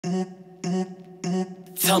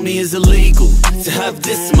Tell me, is it legal to have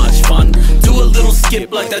this much fun? Do a little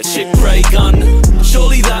skip like that chick Raygun.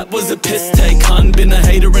 Surely that was a piss take, hun. Been a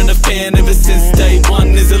hater and a fan ever since day one.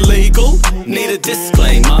 Is it legal? Need a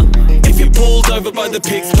disclaimer. If you're pulled over by the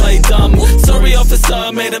pigs, play dumb. Sorry officer,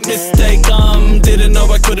 I made a mistake. Didn't know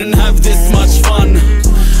I couldn't have this much fun.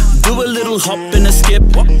 Do a little hop and a skip.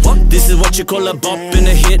 This is what you call a bop and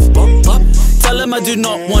a hit. Tell him I do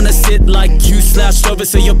not wanna sit like you, slouched over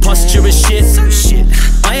so your posture is shit.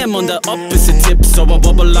 I am on the opposite tip, so I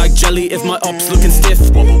wobble like jelly if my op's looking stiff.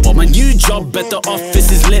 My new job at the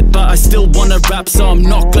office is lit, but I still wanna rap, so I'm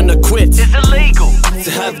not gonna quit. Is it legal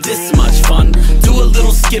to have this much fun? Do a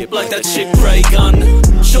little skip like that chick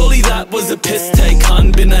Raygun. Surely that was a piss take,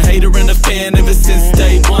 hun. Been a hater and a fan ever since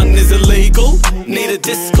day one. Is it legal? Need a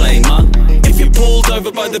disclaimer. If you're pulled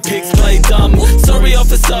over by the pigs, play dumb. Sorry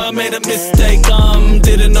officer, I made a mistake.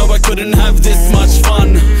 Didn't know I couldn't have this much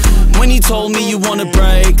fun. When you told me you want a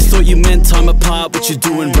break, thought you meant time apart, what you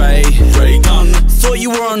doing, Raygun? Thought you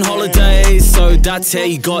were on holiday, so that's how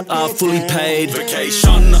you got fully paid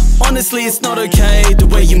vacation. Honestly, it's not okay, the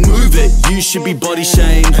way you move it, you should be body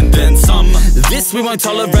shamed. And then some. This we won't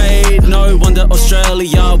tolerate, no wonder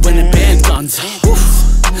Australia went and banned guns.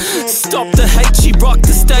 Stop the hate, she rocked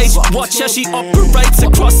the stage. Watch how she operates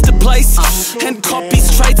across the place and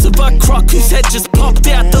copies traits of a croc whose head just popped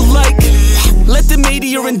out the lake. Let the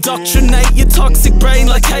media indoctrinate your toxic brain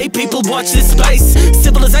like, hey, people watch this space.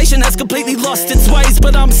 Civilization has completely lost its ways,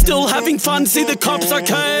 but I'm still having fun. See the cops like,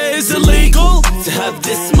 hey, is it legal to have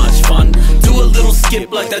this much fun? Do a little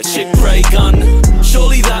skip like that chick Raygun.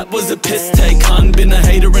 Surely that was a piss take, hun. Been a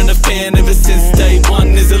hater and a fan ever since day one.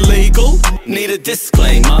 Is it legal? Need a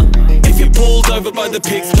disclaimer. If you're pulled over by the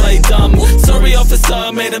pigs, play dumb. Sorry officer,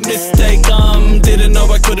 I made a mistake. Didn't know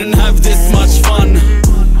I couldn't have this much fun.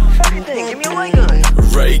 Everything, give me a ray gun.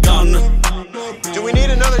 Raygun. Do we need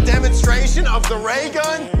another demonstration of the ray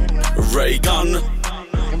gun? Raygun.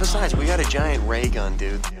 And besides, we got a giant ray gun,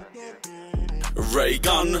 dude.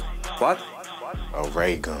 Raygun. What? A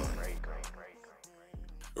ray gun.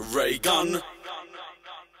 Raygun.